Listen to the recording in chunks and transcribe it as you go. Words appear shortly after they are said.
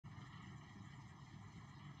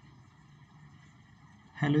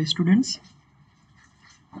Hello students.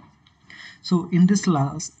 So in this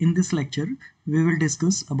lecture we will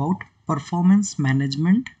discuss about performance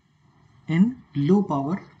management in low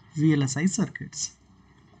power VLSI circuits.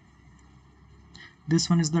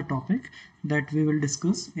 This one is the topic that we will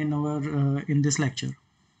discuss in our in this lecture.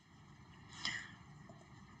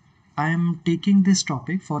 I am taking this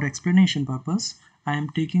topic for explanation purpose. I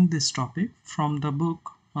am taking this topic from the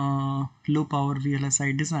book Low Power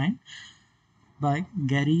VLSI Design by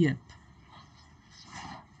Gary Yep.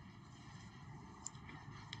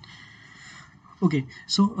 Okay,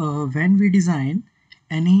 so when we design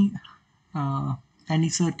any uh, any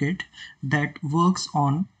circuit that works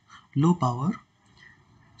on low power,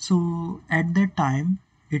 so at that time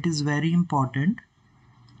it is very important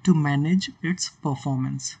to manage its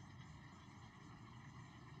performance.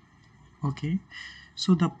 Okay,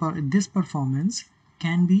 so this performance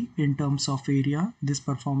can be in terms of area, this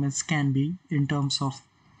performance can be in terms of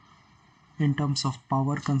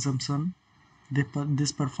power consumption,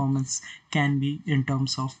 this performance can be in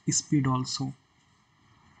terms of speed also.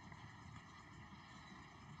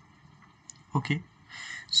 Okay,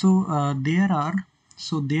 so there are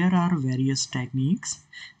various techniques.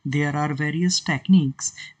 There are various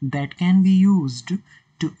techniques that can be used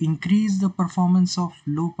to increase the performance of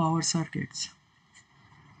low power circuits.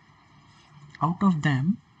 Out of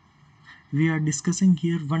them, we are discussing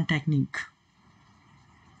here one technique.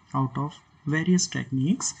 Out of various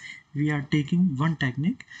techniques, we are taking one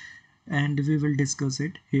technique and we will discuss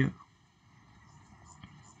it here.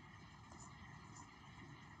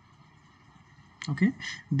 Okay,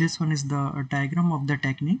 this one is the diagram of the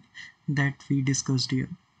technique that we discussed here.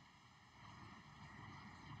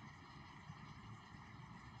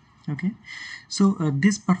 Okay, so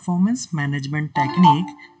this performance management technique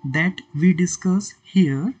that we discuss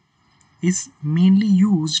here is mainly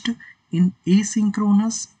used in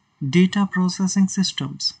asynchronous data processing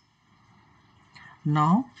systems.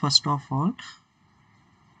 Now, first of all,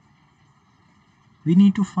 we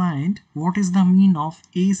need to find what is the mean of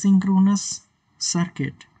asynchronous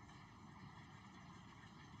circuit.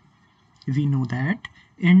 We know that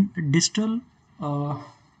in digital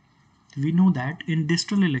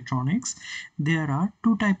electronics there are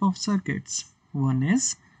two type of circuits. One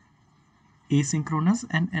is asynchronous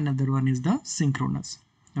and another one is the synchronous.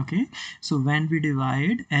 Okay, so when we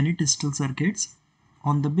divide any digital circuits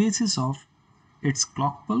on the basis of its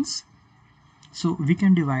clock pulse, so we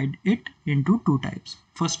can divide it into two types.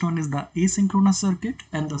 First one is the asynchronous circuit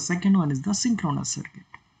and the second one is the synchronous circuit.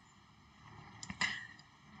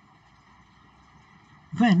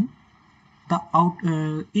 When the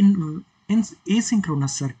in asynchronous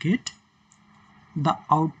circuit, the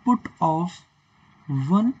output of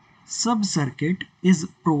one sub-circuit is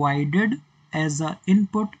provided as an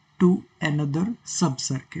input to another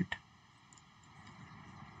sub-circuit.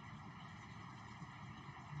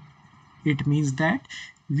 It means that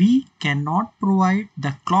we cannot provide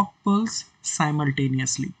the clock pulse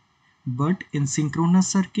simultaneously, but in synchronous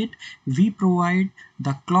circuit we provide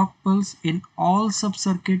the clock pulse in all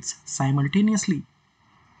sub-circuits simultaneously.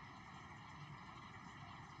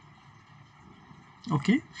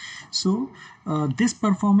 Okay, so this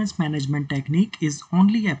performance management technique is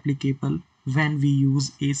only applicable when we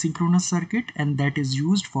use asynchronous circuit, and that is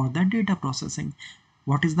used for the data processing.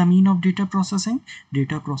 What is the mean of data processing?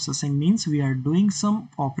 Data processing means we are doing some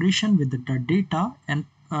operation with the data and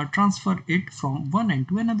transfer it from one end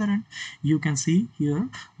to another end. You can see here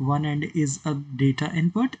one end is a data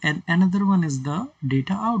input and another one is the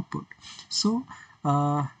data output. So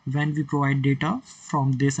when we provide data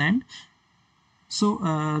from this end, so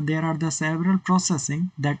there are the several processing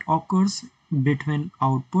that occurs between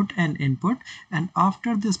output and input, and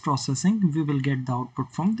after this processing we will get the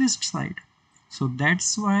output from this side. So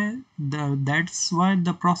that's why we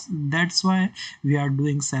are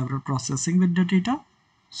doing several processing with the data.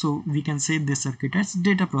 So we can say this circuit as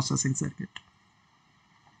data processing circuit.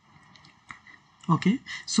 Okay,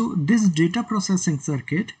 so this data processing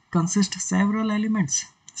circuit consists of several elements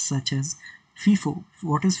such as FIFO.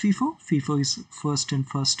 What is FIFO? FIFO is first in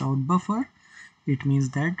first out buffer. It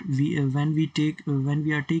means that when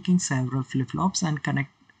we are taking several flip-flops and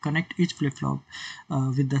connect each flip-flop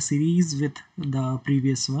with the series with the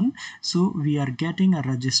previous one, so we are getting a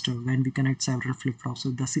register. When we connect several flip-flops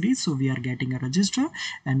with the series, so we are getting a register,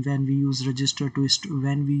 and when we use this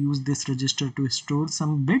register to store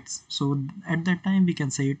some bits, so at that time we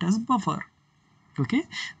can say it as buffer. Okay,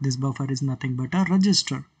 this buffer is nothing but a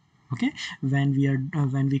register. Okay, when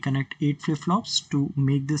we connect 8 flip-flops to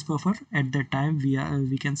make this buffer, at that time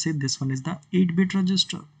we can say this one is the 8-bit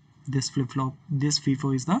register. This flip-flop, this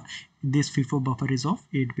FIFO buffer is of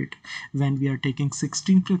 8-bit. When we are taking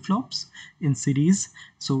 16 flip-flops in series,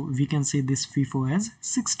 so we can say this FIFO as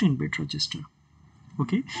 16-bit register.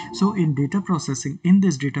 Okay, so in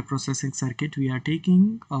this data processing circuit, we are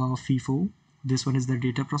taking FIFO. This one is the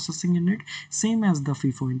data processing unit. Same as the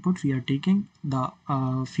FIFO input, we are taking the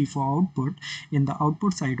FIFO output. In the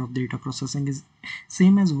output side of data processing is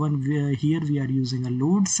same as here we are using a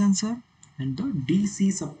load sensor and the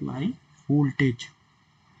DC supply voltage.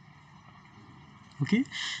 Okay,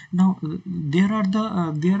 now there are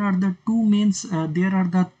the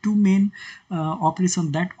two main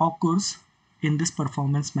operations that occurs in this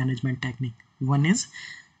performance management technique. One is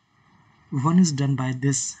done by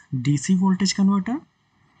this DC voltage converter,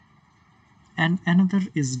 and another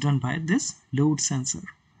is done by this load sensor.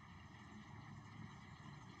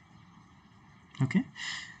 Okay,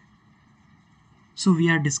 so we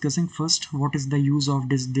are discussing first what is the use of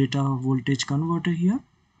this data voltage converter here,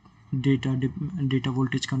 data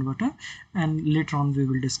voltage converter, and later on we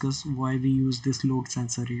will discuss why we use this load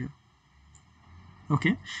sensor here.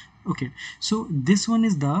 Okay, so this one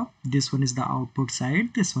is the output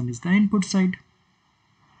side, this one is the input side.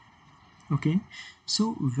 Okay,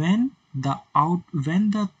 so when the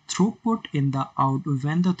throughput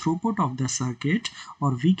of the circuit,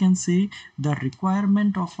 or we can say the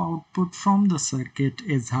requirement of output from the circuit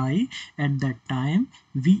is high, at that time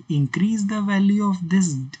we increase the value of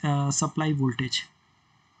this supply voltage.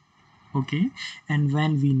 Okay, and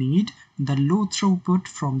when we need the low throughput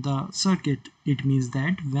from the circuit, it means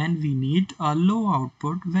that when we need a low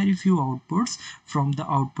output, very few outputs from the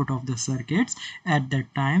output of the circuits, at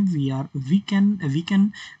that time we can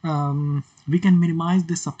minimize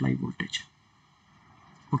the supply voltage.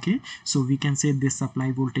 Okay, so we can say this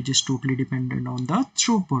supply voltage is totally dependent on the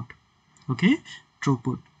throughput. Okay,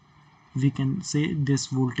 throughput, we can say this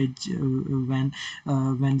voltage when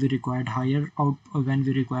we required higher out when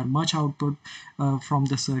we require much output from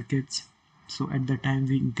the circuits, so at that time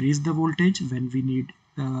we increase the voltage. When we need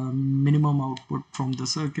minimum output from the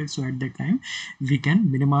circuit, so at that time we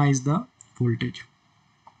can minimize the voltage.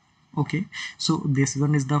 Okay, so this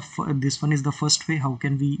one is the first way how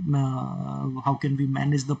can we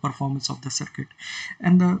manage the performance of the circuit.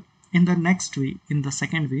 And in the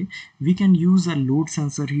second way, we can use a load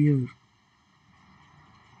sensor here.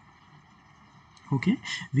 Okay,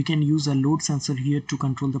 we can use a load sensor here to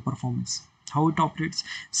control the performance, how it operates.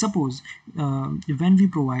 Suppose when we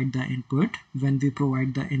provide the input,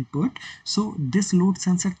 so this load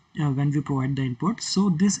sensor, when we provide the input, so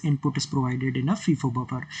this input is provided in a FIFO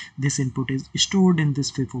buffer. This input is stored in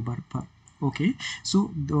this FIFO buffer. Okay,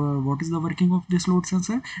 so what is the working of this load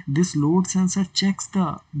sensor? This load sensor checks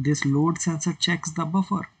the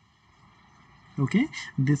buffer. Okay,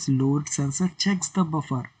 this load sensor checks the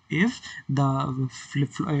buffer. If the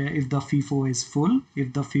FIFO is full,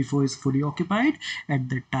 if the FIFO is fully occupied, at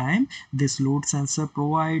that time this load sensor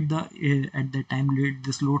provide the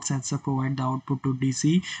output to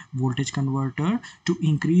DC voltage converter to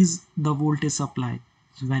increase the voltage supply.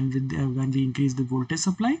 So when we increase the voltage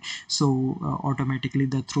supply, so automatically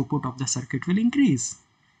the throughput of the circuit will increase.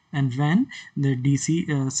 And when the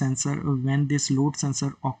DC sensor, when this load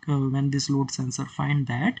sensor find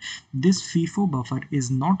that this FIFO buffer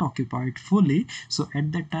is not occupied fully, so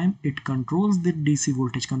at that time it controls the DC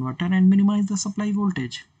voltage converter and minimize the supply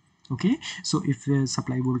voltage. Okay, so if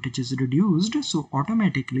supply voltage is reduced, so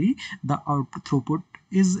automatically the output throughput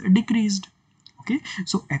is decreased. Okay,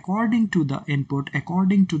 so according to the input,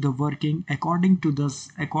 according to the working, according to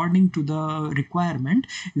the requirement,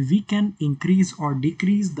 we can increase or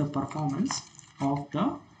decrease the performance of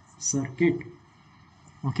the circuit.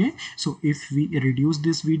 Okay, so if we reduce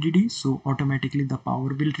this VDD, so automatically the power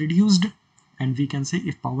will reduced, and we can say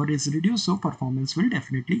if power is reduced, so performance will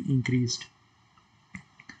definitely increased.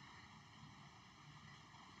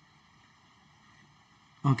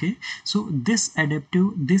 Okay, so this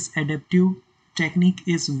adaptive technique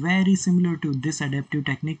is very similar to this adaptive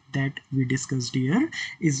technique that we discussed here,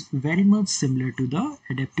 is very much similar to the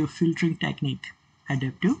adaptive filtering technique.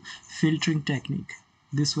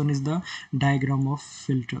 This one is the diagram of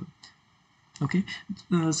filter. Okay,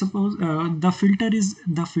 suppose the filter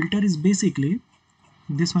is basically,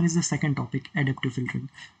 this one is the second topic, adaptive filtering.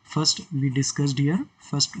 First we discussed here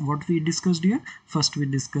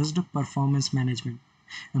performance management.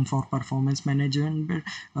 And for performance management,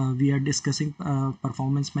 we are discussing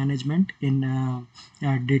performance management in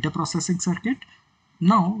data processing circuit.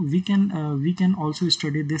 Now we can also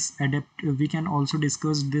study this we can also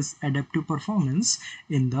discuss this adaptive performance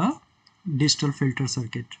in the digital filter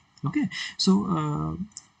circuit. Okay, so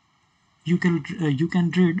you can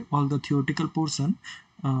read all the theoretical portion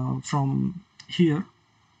from here.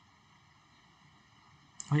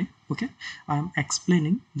 Okay, I am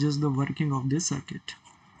explaining just the working of this circuit.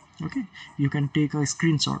 Okay, you can take a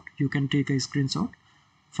screenshot,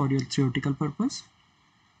 for your theoretical purpose.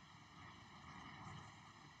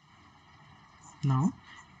 Now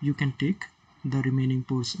you can take the remaining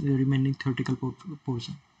portion, the remaining theoretical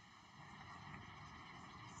portion.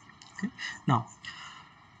 Okay, now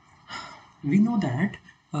we know that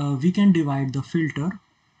we can divide the filter,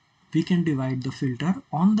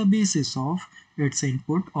 on the basis of its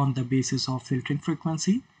input, on the basis of filtering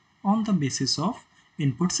frequency, on the basis of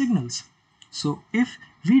input signals. So if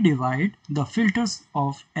we divide the filters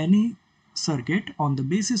of any circuit on the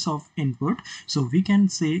basis of input, so we can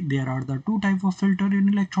say there are the two type of filter in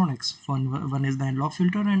electronics. One is the analog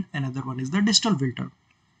filter and another one is the digital filter.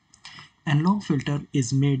 Analog filter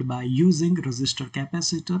is made by using resistor,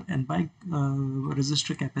 capacitor, and by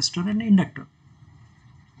resistor, capacitor, and inductor.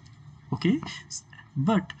 Okay,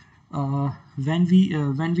 but when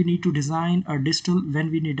we need to design a digital,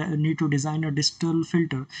 need to design a digital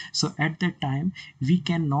filter, so at that time we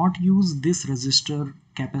cannot use this resistor,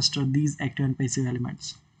 capacitor, these active and passive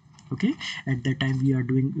elements. Okay, at that time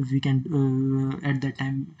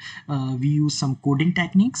we use some coding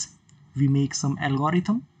techniques, we make some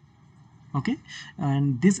algorithm. Okay,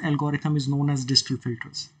 and this algorithm is known as digital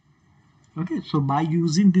filters. Okay, so by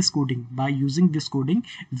using this coding,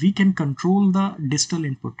 we can control the digital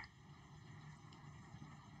input.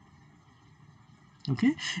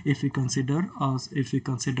 Okay, if we consider a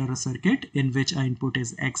circuit in which our input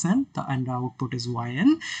is xn and the output is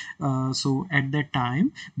yn, so at that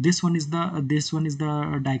time this one is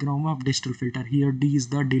the diagram of digital filter. Here d is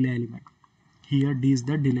the delay element.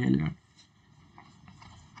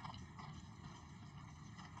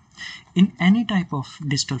 In any type of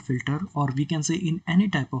digital filter, or we can say in any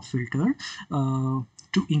type of filter,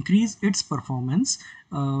 to increase its performance,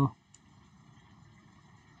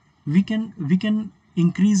 we can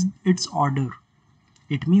increase its order.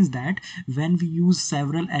 It means that when we use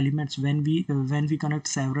several elements, when we connect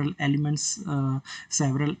several elements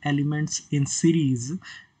in series,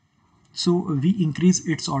 so we increase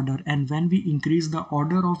its order, and when we increase the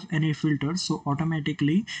order of any filter, so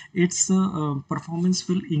automatically its performance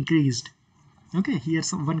will increased. Okay, here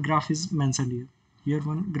one graph is mentioned here.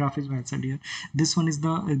 This one is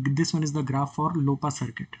the graph for low pass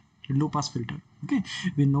filter. Okay,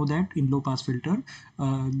 we know that in low pass filter,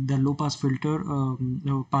 the low pass filter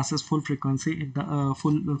passes full frequency in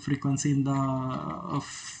the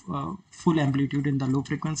full amplitude in the low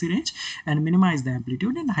frequency range, and minimize the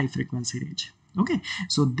amplitude in the high frequency range. Okay,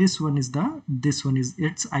 so this one is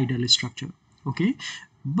its ideal structure. Okay,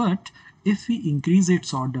 but if we increase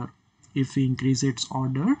its order,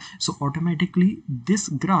 so automatically this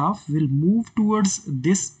graph will move towards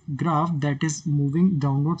this graph that is moving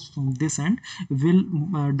downwards from this end, will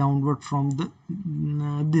downward from the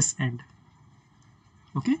this end.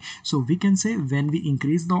 Okay, so we can say when we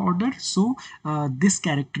increase the order, so this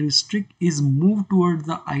characteristic is moved towards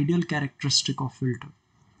the ideal characteristic of filter.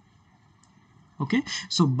 Okay,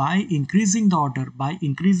 so by increasing the order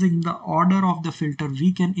of the filter,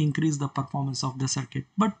 we can increase the performance of the circuit.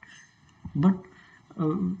 But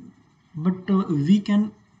uh, we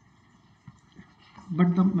can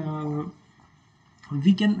but the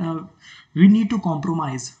we need to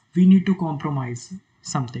compromise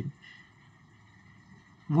something.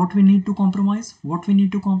 What we need to compromise?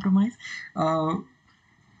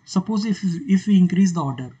 Suppose if we increase the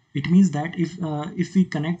order, it means that if we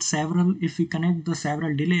connect the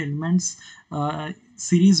several delay elements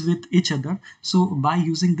series with each other, so by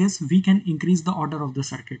using this we can increase the order of the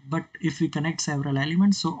circuit. But if we connect several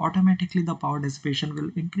elements, so automatically the power dissipation will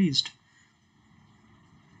increase.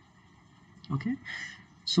 Okay,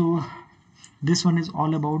 so this one is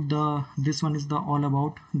all about the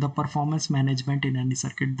performance management in any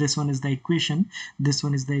circuit. This one is the equation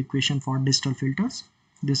for digital filters.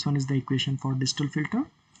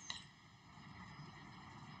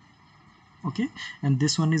 Okay, and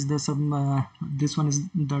this one is the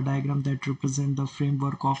diagram that represent the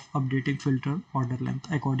framework of updating filter order length.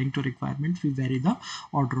 According to requirement, we vary the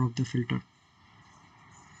order of the filter.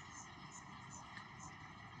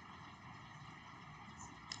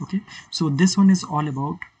 Okay, so this one is all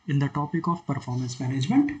about in the topic of performance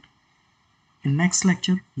management. In next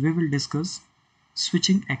lecture, we will discuss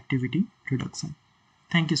switching activity reduction.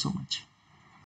 Thank you so much.